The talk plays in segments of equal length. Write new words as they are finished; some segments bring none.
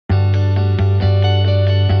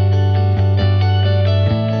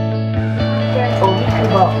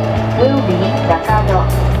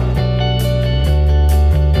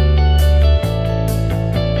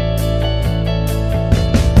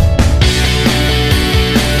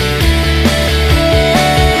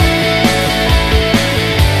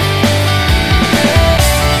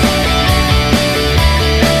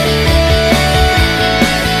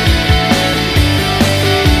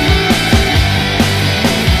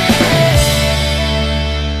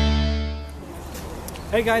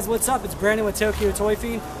Hey guys, what's up? It's Brandon with Tokyo Toy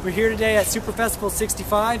Fiend. We're here today at Super Festival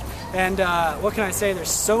 65, and what can I say?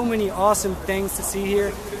 There's so many awesome things to see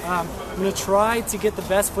here. I'm gonna try to get the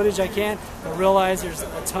best footage I can, but realize there's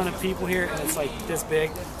a ton of people here, and it's like this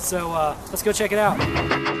big. So let's go check it out.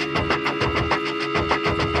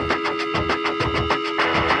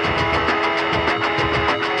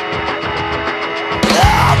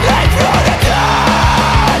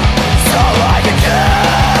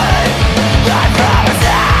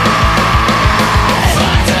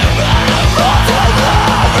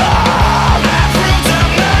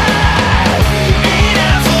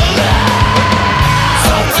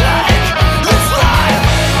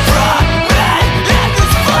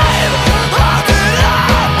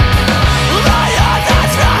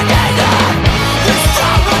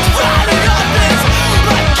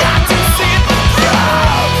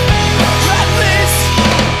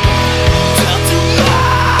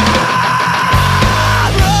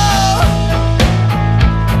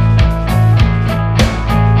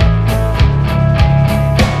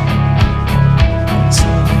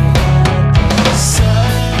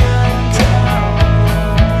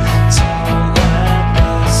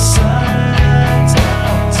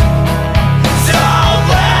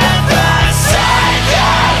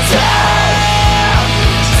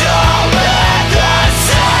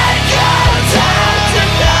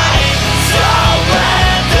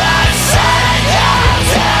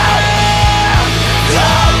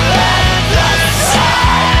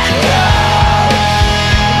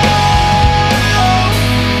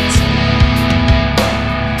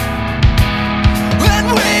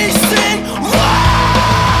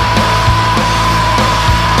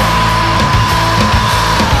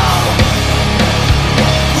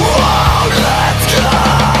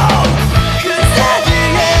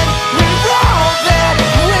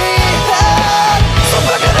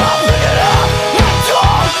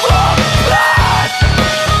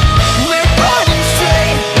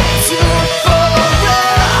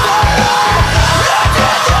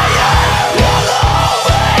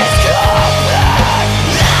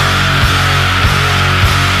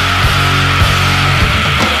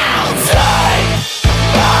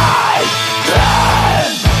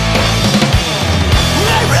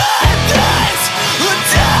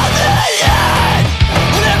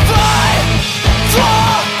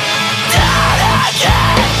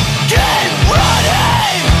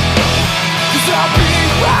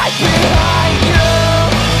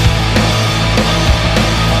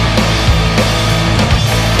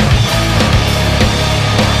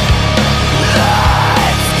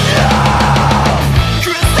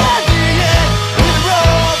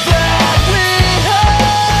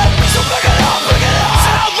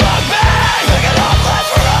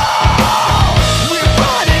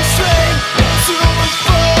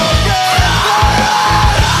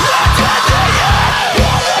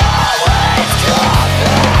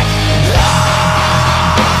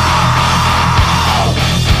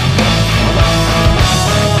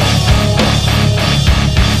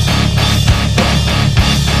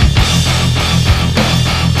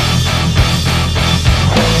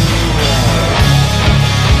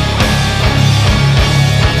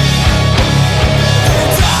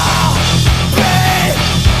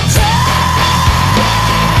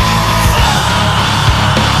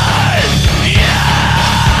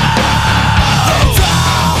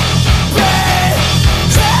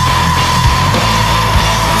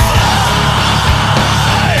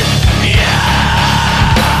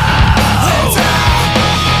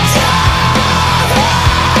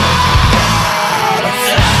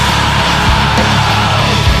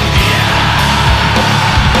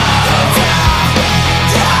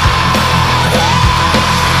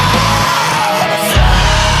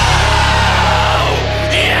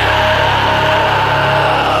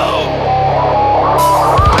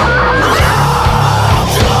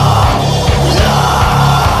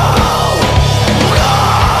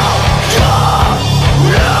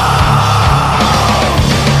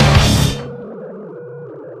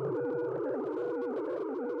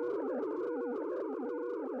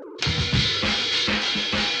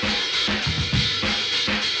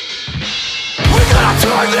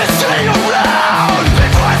 Turn this thing around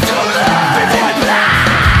before it's too late. Before it's blind.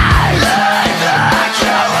 Leave the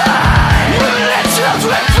killing with the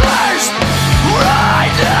children first.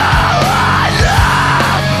 Right now, right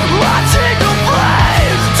now. Watching the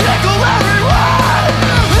flames tickle everyone.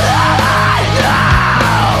 I know.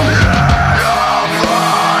 Little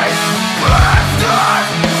voice lifted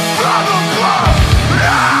from above.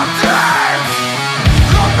 Now dead.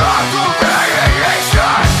 The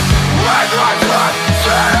radiation. When the sun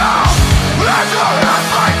set out.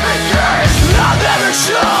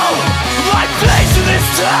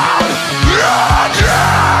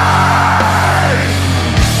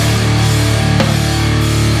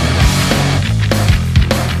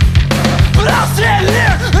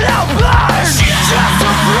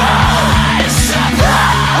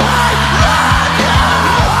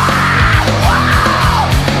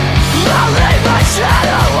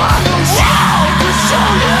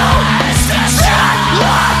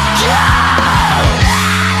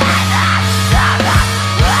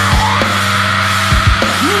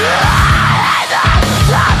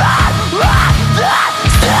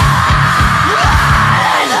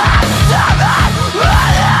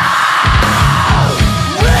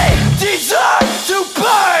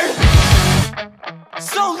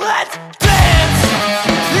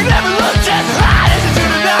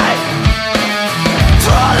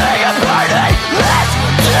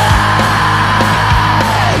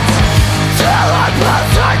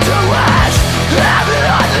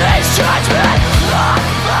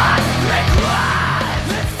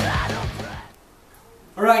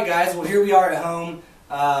 are at home,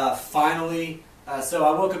 finally. So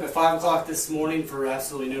I woke up at 5 o'clock this morning for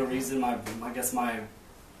absolutely no reason. I guess my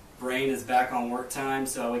brain is back on work time,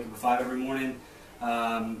 so I wake up at 5 every morning.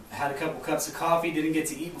 Had a couple cups of coffee, didn't get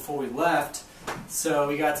to eat before we left. So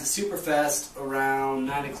we got to Superfest around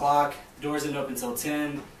 9 o'clock. Doors didn't open until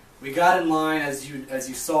 10. We got in line, as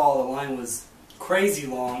you saw, the line was crazy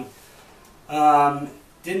long.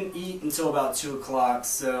 Didn't eat until about 2 o'clock,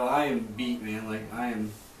 so I am beat, man. Like, I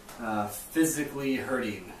am physically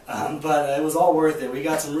hurting. But it was all worth it. We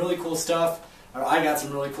got some really cool stuff, or I got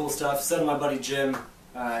some really cool stuff. So did my buddy Jim.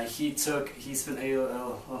 He spent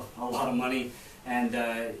a lot of money, and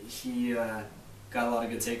he got a lot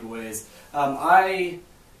of good takeaways. I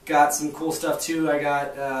got some cool stuff too. I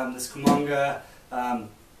got this Kumanga.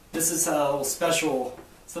 This is a little special,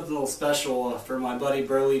 something a little special for my buddy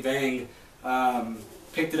Burley Vang.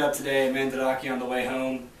 Picked it up today at Mandaraki on the way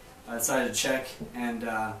home. I decided to check, and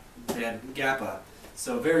they had Gappa.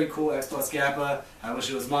 So very cool X Plus Gappa. I wish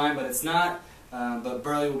it was mine, but it's not. But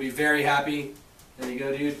Burley will be very happy. There you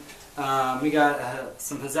go, dude. We got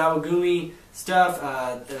some Hazawa-Gumi stuff,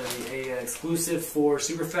 a exclusive for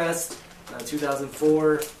Superfest,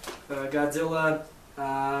 2004 Godzilla,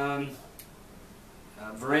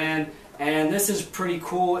 Varan, and this is pretty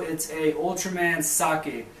cool. It's a Ultraman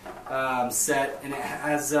Sake set, and it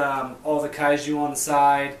has all the kaiju on the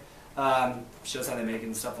side. Shows how they make it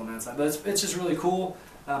and stuff on that side, but it's just really cool.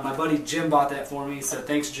 My buddy Jim bought that for me, so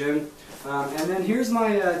thanks, Jim. And then here's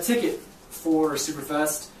my ticket for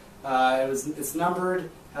Superfest. It's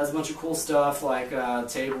numbered, has a bunch of cool stuff like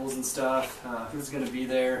tables and stuff, who's going to be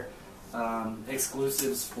there,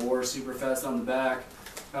 exclusives for Superfest on the back.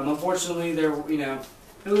 Unfortunately, it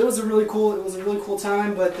was a really cool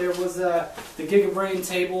time, but there was the Giga Brain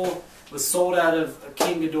table was sold out of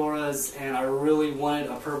King Ghidorah's, and I really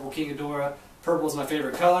wanted a purple King Ghidorah. Purple is my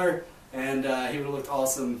favorite color, and he would have looked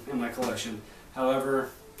awesome in my collection. However,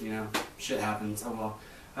 shit happens. Oh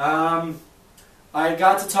well. I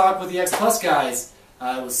got to talk with the X Plus guys.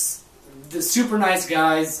 It was the super nice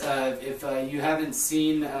guys. If you haven't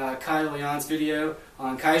seen Kyle Leon's video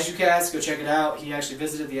on Kaiju Cast, go check it out. He actually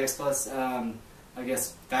visited the X Plus, I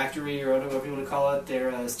guess, factory, or whatever you want to call it,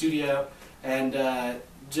 their studio, and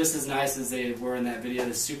just as nice as they were in that video.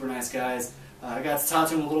 They're super nice guys. I got to talk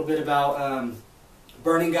to him a little bit about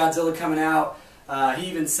Burning Godzilla coming out. He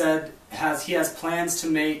even said he has plans to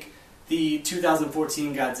make the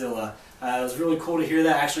 2014 Godzilla. It was really cool to hear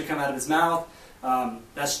that actually come out of his mouth.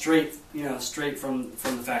 That's straight, straight from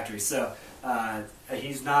the factory. So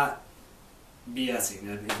he's not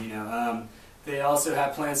BSing, They also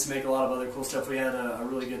have plans to make a lot of other cool stuff. We had a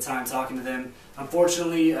really good time talking to them.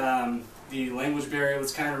 Unfortunately, the language barrier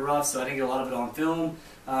was kind of rough, so I didn't get a lot of it on film.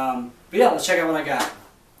 But yeah, let's check out what I got.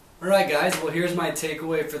 Alright guys, well here's my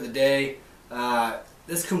takeaway for the day.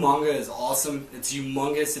 This Kumanga is awesome. It's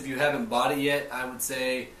humongous. If you haven't bought it yet, I would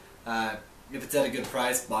say if it's at a good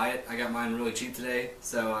price, buy it. I got mine really cheap today,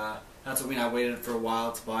 so that's what I waited for a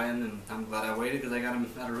while to buy them, and I'm glad I waited because I got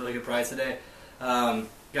them at a really good price today.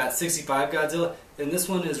 Got 65 Godzilla, and this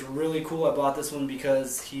one is really cool. I bought this one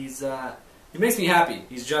because he makes me happy.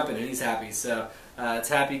 He's jumping and he's happy. So it's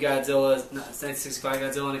Happy Godzilla, it's 1965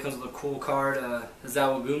 Godzilla, and it comes with a cool card,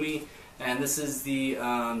 Hazawa-Gumi, and this is the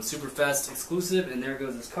Superfest exclusive, and there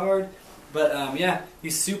goes his card. But yeah,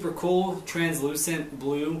 he's super cool, translucent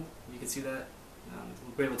blue. You can see that.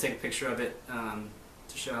 We'll be able to take a picture of it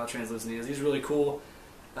to show how translucent he is. He's really cool.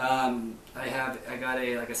 Like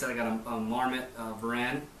I said, I got a Marmot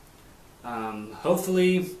Varan.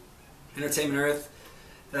 Hopefully, Entertainment Earth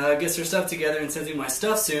gets their stuff together and sends me my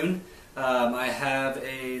stuff soon. I have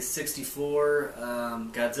a 64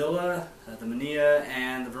 Godzilla, the Mania,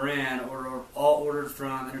 and the Varan all ordered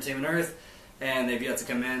from Entertainment Earth, and they've yet to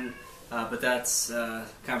come in. But that's a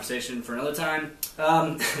conversation for another time.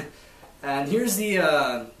 And here's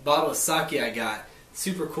the bottle of sake I got.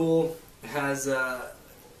 Super cool. It has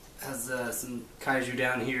some kaiju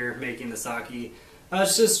down here making the sake.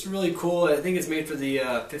 It's just really cool. I think it's made for the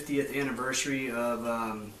 50th anniversary of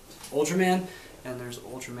Ultraman. And there's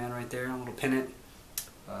Ultraman right there, a little pennant.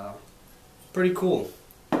 Pretty cool.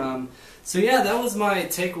 So yeah, that was my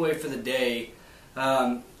takeaway for the day.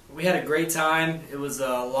 We had a great time. It was a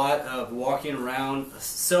lot of walking around.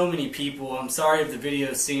 So many people. I'm sorry if the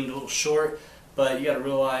video seemed a little short, but you got to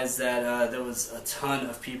realize that there was a ton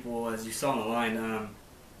of people, as you saw on the line,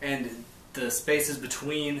 and the spaces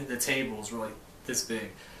between the tables were like this big.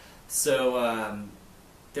 So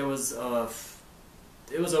it was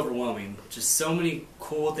overwhelming. Just so many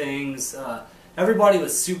cool things. Everybody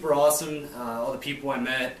was super awesome. All the people I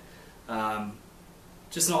met.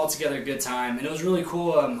 just an altogether good time, and it was really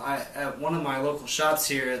cool. At one of my local shops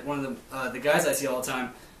here, one of the guys I see all the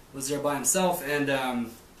time was there by himself, and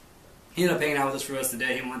he ended up hanging out with us for the rest of the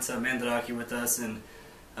day. He went to Mandarake with us, and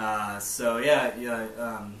so yeah,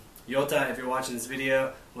 Yota, if you're watching this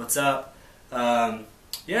video, what's up?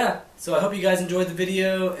 Yeah, so I hope you guys enjoyed the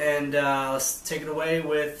video, and let's take it away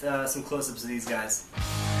with some close-ups of these guys.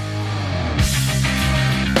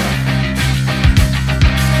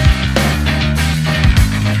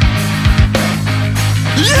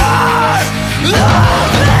 Yeah!